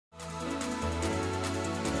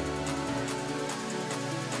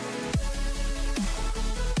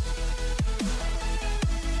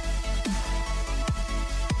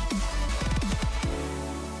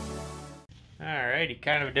Alrighty,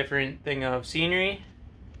 kind of a different thing of scenery,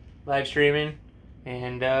 live streaming,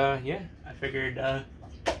 and yeah, I figured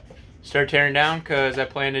start tearing down because I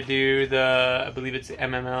plan to do the, I believe it's the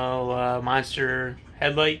MML Monster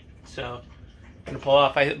Headlight. So I'm gonna pull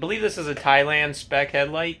off, I believe this is a Thailand spec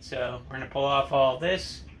headlight, so we're gonna pull off all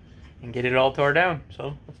this and get it all tore down.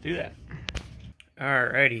 So let's do that.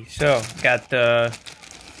 Alrighty, so got the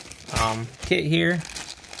kit here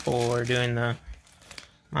for doing the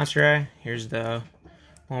Monster Eye. Here's the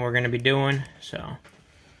one we're gonna be doing. So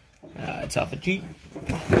it's off a Jeep,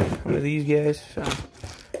 one of these guys. So,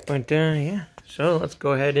 but yeah, so let's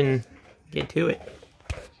go ahead and get to it.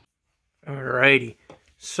 Alrighty,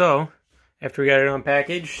 so after we got it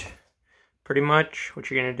unpackaged, pretty much what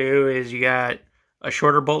you're gonna do is you got a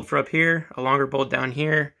shorter bolt for up here, a longer bolt down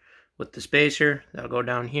here with the spacer that'll go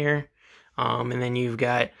down here. And then you've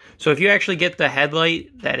got, so if you actually get the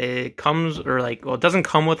headlight that it comes, or like, well, it doesn't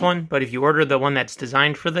come with one, but if you order the one that's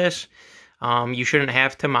designed for this, you shouldn't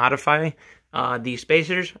have to modify these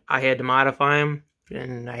spacers. I had to modify them,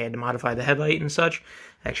 and I had to modify the headlight and such.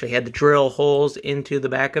 I actually had to drill holes into the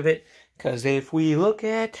back of it, because if we look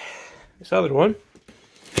at this other one,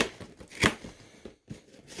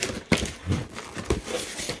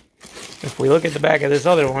 if we look at the back of this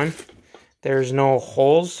other one, there's no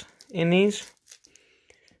holes in these.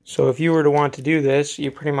 So if you were to want to do this, you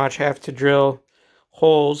pretty much have to drill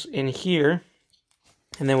holes in here.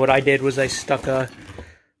 And then what I did was I stuck a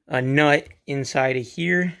nut inside of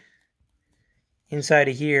here,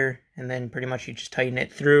 and then pretty much you just tighten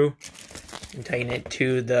it through and tighten it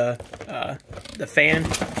to the fan.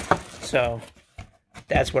 So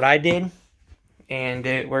that's what I did, and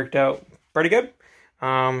it worked out pretty good.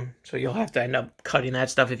 So you'll have to end up cutting that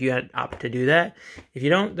stuff if you opt to do that. If you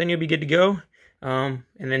don't, then you'll be good to go. And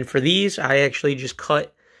then for these, I actually just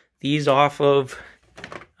cut these off of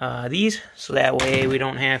these, so that way we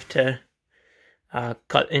don't have to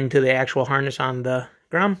cut into the actual harness on the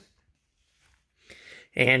Grom.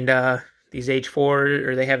 And these H4,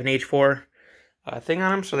 or they have an H4 thing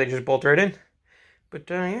on them, so they just bolt right in. But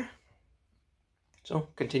yeah, so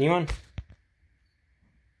continue on.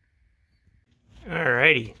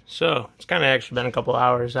 Alrighty, so it's kind of actually been a couple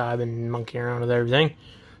hours. I've been monkeying around with everything.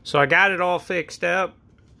 So I got it all fixed up.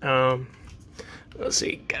 Let's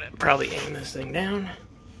see, gotta probably aim this thing down.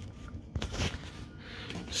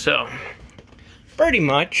 So, pretty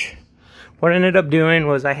much, what I ended up doing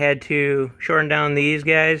was I had to shorten down these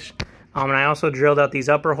guys. And I also drilled out these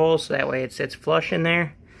upper holes, so that way it sits flush in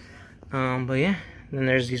there. But yeah, then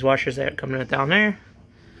there's these washers that come down there.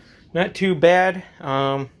 Not too bad.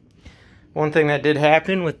 One thing that did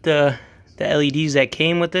happen with the LEDs that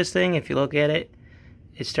came with this thing, if you look at it,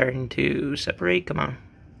 it's starting to separate. Come on.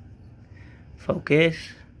 Focus.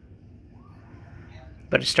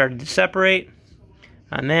 But it started to separate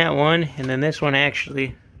on that one, and then this one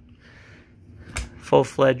actually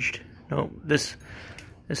full-fledged. No, this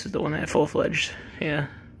is the one that full-fledged. Yeah.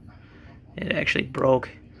 It actually broke.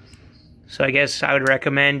 So I guess I would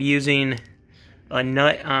recommend using a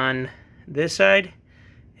nut on this side,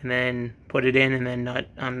 and then put it in, and then nut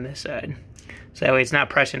on this side. So that way it's not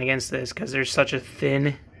pressing against this, because there's such a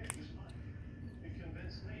thin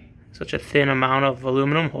amount of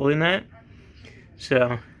aluminum holding that.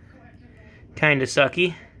 So, kind of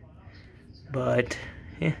sucky. But,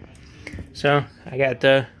 yeah. So, I got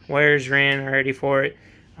the wires ran already for it.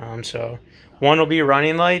 So, one will be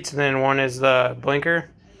running lights, and then one is the blinker.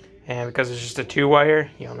 And because it's just a 2-wire,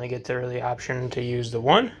 you only get the really option to use the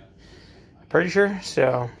one. Pretty sure.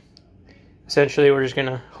 So essentially we're just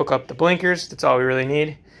gonna hook up the blinkers. That's all we really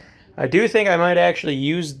need. I do think I might actually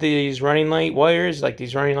use these running light wires, like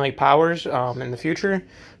these running light powers, in the future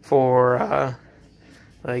for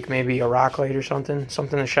like maybe a rock light or something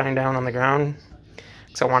to shine down on the ground,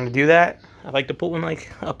 because I want to do that. I'd like to put one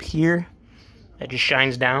like up here that just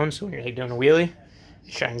shines down, so when you're like doing a wheelie,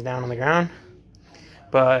 it shines down on the ground.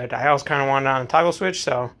 But I also kind of want it on a toggle switch,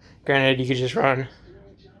 so granted you could just run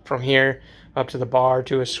from here up to the bar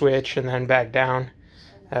to a switch and then back down.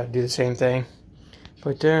 That would do the same thing.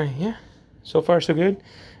 But yeah, so far so good.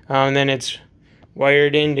 And then it's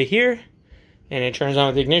wired into here, and it turns on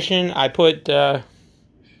with the ignition. I put, so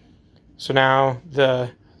now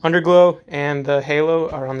the underglow and the halo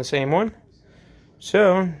are on the same one.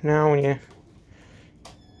 So now when you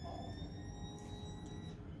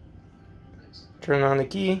turn on the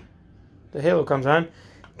key, the halo comes on.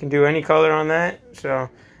 You can do any color on that. So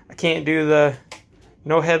I can't do the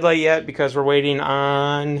no headlight yet because we're waiting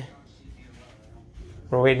on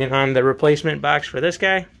the replacement box for this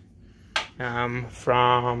guy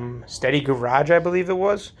from Steady Garage, I believe it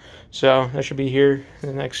was. So that should be here in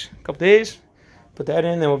the next couple days. put that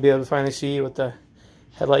in, then we'll be able to finally see what the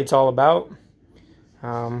headlight's all about.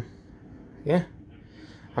 Yeah,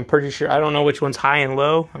 I'm pretty sure. I don't know which one's high and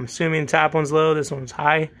low. I'm assuming the top one's low, this one's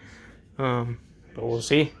high. But we'll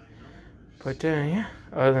see. But yeah,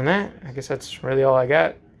 other than that, I guess that's really all I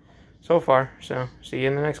got so far. So see you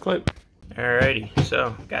in the next clip. Alrighty,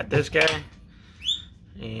 so got this guy,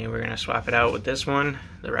 and we're gonna swap it out with this one,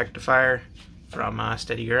 the rectifier from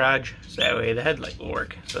Steady Garage, so that way the headlight will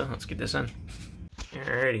work. So let's get this in.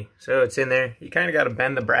 Alrighty, so it's in there. You kind of got to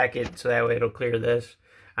bend the bracket so that way it'll clear this.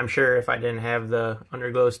 I'm sure if I didn't have the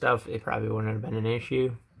underglow stuff, it probably wouldn't have been an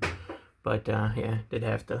issue. But yeah, did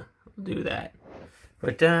have to do that.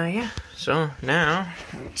 But yeah, so now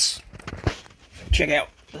let's check out.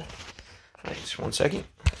 Just 1 second.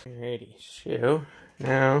 Alrighty, so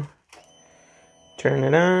now turn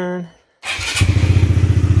it on.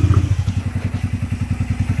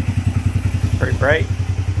 Pretty bright.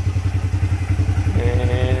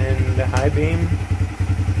 And the high beam.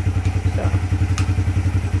 So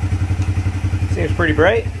seems pretty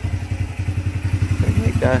bright.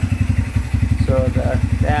 Like that. So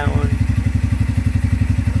that one.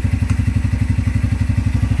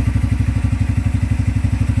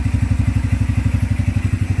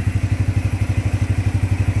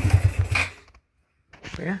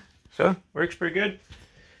 Yeah, so works pretty good.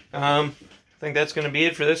 I think that's gonna be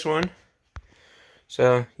it for this one.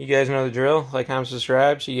 So you guys know the drill. Like, comment,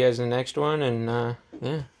 subscribe. See you guys in the next one, and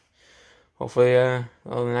yeah, hopefully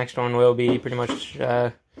well, the next one will be pretty much we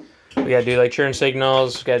gotta do like churn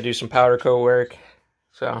signals, gotta do some powder coat work.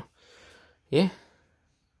 So yeah,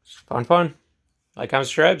 it's fun. Like, comment,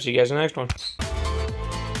 subscribe. See you guys in the next one.